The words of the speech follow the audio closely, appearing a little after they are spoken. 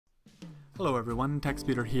Hello everyone,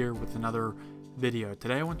 TechSpeeder here with another video.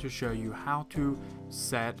 Today I want to show you how to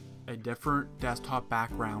set a different desktop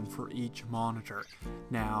background for each monitor.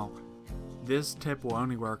 Now, this tip will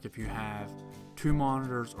only work if you have 2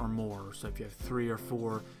 monitors or more. So if you have 3 or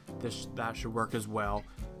 4, that should work as well.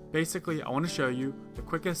 Basically, I want to show you the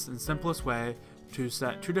quickest and simplest way to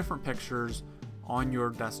set 2 different pictures on your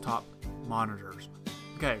desktop monitors.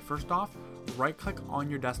 Okay, first off, right click on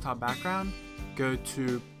your desktop background, go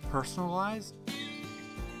to personalize,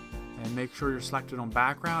 and make sure you're selected on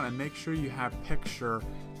background, and make sure you have picture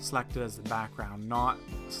selected as the background, not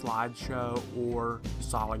slideshow or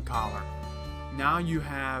solid color. Now you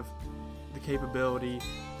have the capability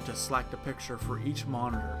to select a picture for each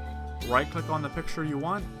monitor. Right click on the picture you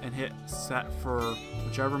want and hit set for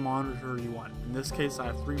whichever monitor you want. In this case I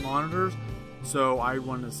have 3 monitors, so I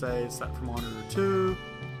want to say set for monitor 2,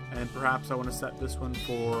 and perhaps I want to set this one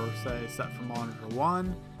for, say, set for monitor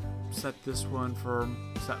 1, set this one for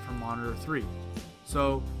set for monitor 3.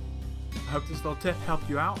 So I hope this little tip helped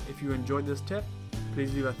you out. If you enjoyed this tip,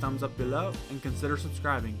 please leave a thumbs up below and consider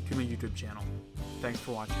subscribing to my YouTube channel. Thanks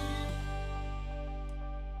for watching.